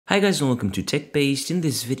Hi guys and welcome to TechBased. In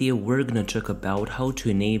this video, we're gonna talk about how to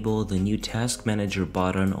enable the new Task Manager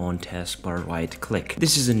button on Taskbar right click.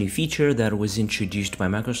 This is a new feature that was introduced by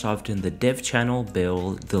Microsoft in the dev channel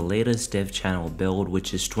build, the latest dev channel build,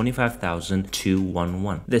 which is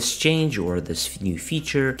 25.2.1.1. This change or this new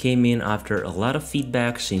feature came in after a lot of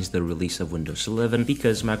feedback since the release of Windows 11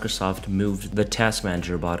 because Microsoft moved the Task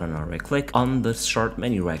Manager button on right click on the start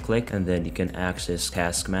menu right click and then you can access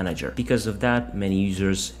Task Manager. Because of that, many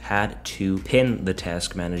users had to pin the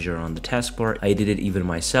Task Manager on the taskbar. I did it even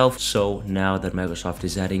myself, so now that Microsoft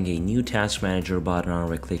is adding a new Task Manager button on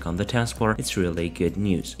right click on the taskbar, it's really good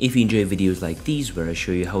news. If you enjoy videos like these where I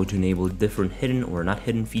show you how to enable different hidden or not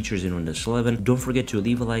hidden features in Windows 11, don't forget to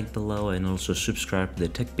leave a like below and also subscribe to the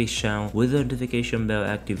TechBased channel with the notification bell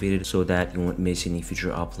activated so that you won't miss any future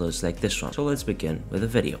uploads like this one. So let's begin with the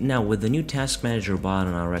video. Now with the new Task Manager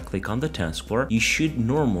button on right click on the taskbar, you should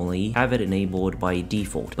normally have it enabled by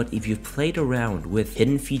default. But if you've played around with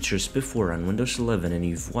hidden features before on Windows 11 and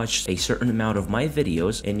you've watched a certain amount of my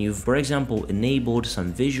videos and you've, for example, enabled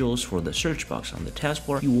some visuals for the search box on the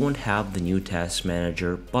taskbar, you won't have the new Task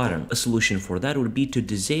Manager button. A solution for that would be to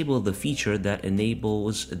disable the feature that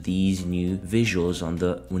enables these new visuals on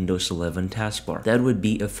the Windows 11 taskbar. That would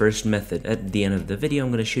be a first method. At the end of the video,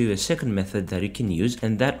 I'm going to show you a second method that you can use,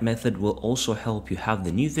 and that method will also help you have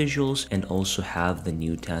the new visuals and also have the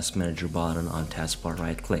new Task Manager button on taskbar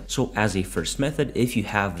right click. So as a first method, if you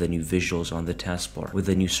have the new visuals on the taskbar with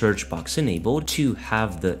the new search box enabled, to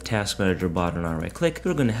have the Task Manager button on right click,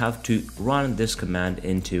 you're going to have to run this command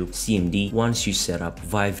into CMD once you set up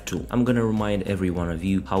Vive Tool. I'm going to remind every one of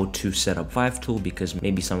you how to set up Vive Tool because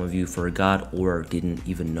maybe some of you forgot or didn't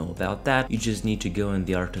even know about that. You just need to go in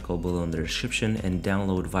the article below in the description and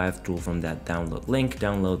download Vive Tool from that download link.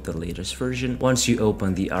 Download the latest version. Once you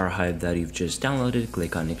open the archive that you've just downloaded,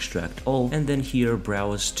 click on Extract All and then here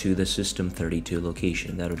browse to the System32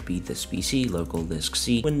 location. That would be this PC, local disk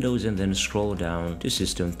C, Windows, and then scroll down to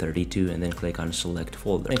System32 and then click on Select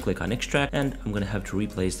Folder and click on Extract. And I'm gonna have to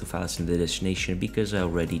replace the files in the destination because I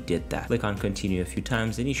already did that. Click on Continue a few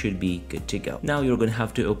times and you should be good to go. Now you're gonna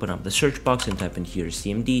have to open up the search box and type in here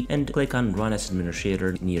CMD and click on Run as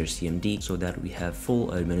Administrator near CMD so that we have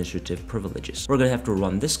full administrative privileges. We're gonna have to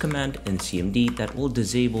run this command in CMD that will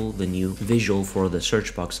disable the new visual for the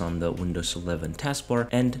search box on the Windows 11 taskbar.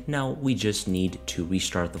 And now we just need to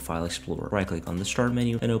restart the File Explorer. Right click on the Start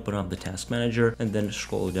menu and open up the Task Manager and then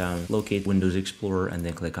scroll down, locate Windows Explorer and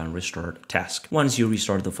then click on Restart Task. Once you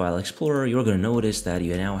restart the File Explorer, you're going to notice that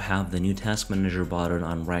you now have the new Task Manager button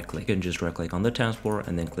on right click. You can just right click on the taskbar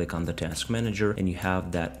and then click on the Task Manager and you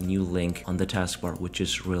have that new link on the taskbar, which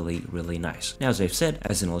is really nice. Now, as I've said,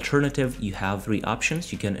 as an alternative, you have three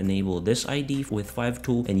options. You can enable this ID with Vive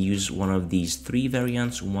Tool and use one of these three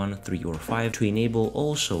variants, 1, 3, or 5 to enable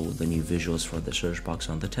also the new visuals for the search box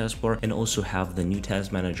on the taskbar and also have the new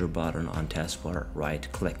Task Manager button on taskbar right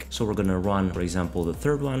click. So we're gonna run, for example, the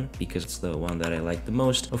third one because it's the one that I like the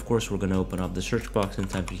most. Of course, we're gonna open up the search box and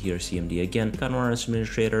type here CMD again, click on Run as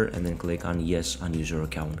Administrator and then click on Yes on User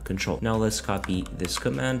Account Control. Now let's copy this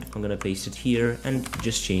command. I'm gonna paste it here and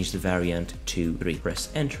just change the variant to 3. Press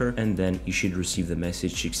Enter and then you should receive the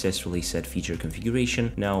message successfully set feature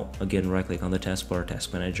configuration. Now again, right click on the taskbar,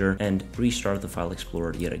 Task Manager, and restart the File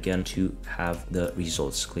Explorer yet again to have the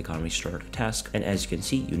results. Click on Restart Task and as you can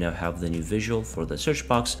see, you now have the new visual for the search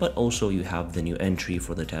box, but also you have the new entry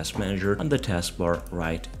for the Task Manager on the taskbar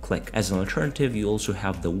right click. As an alternative, you also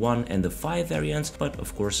have the 1 and the 5 variants, but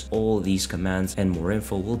of course all these commands and more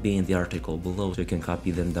info will be in the article below, so you can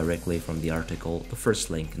copy them directly from the article, the first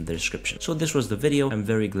link in the description. So this was the video. I'm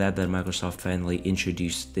very glad that Microsoft finally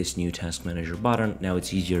introduced this new Task Manager button. Now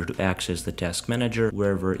it's easier to access the Task Manager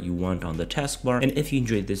wherever you want on the taskbar. And if you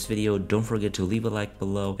enjoyed this video, don't forget to leave a like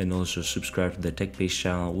below and also subscribe to the TechBased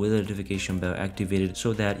channel with the notification bell activated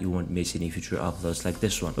so that you won't miss any future uploads like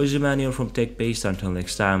this one. This is Emmanuel from TechBased. Until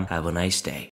next time, have a nice day.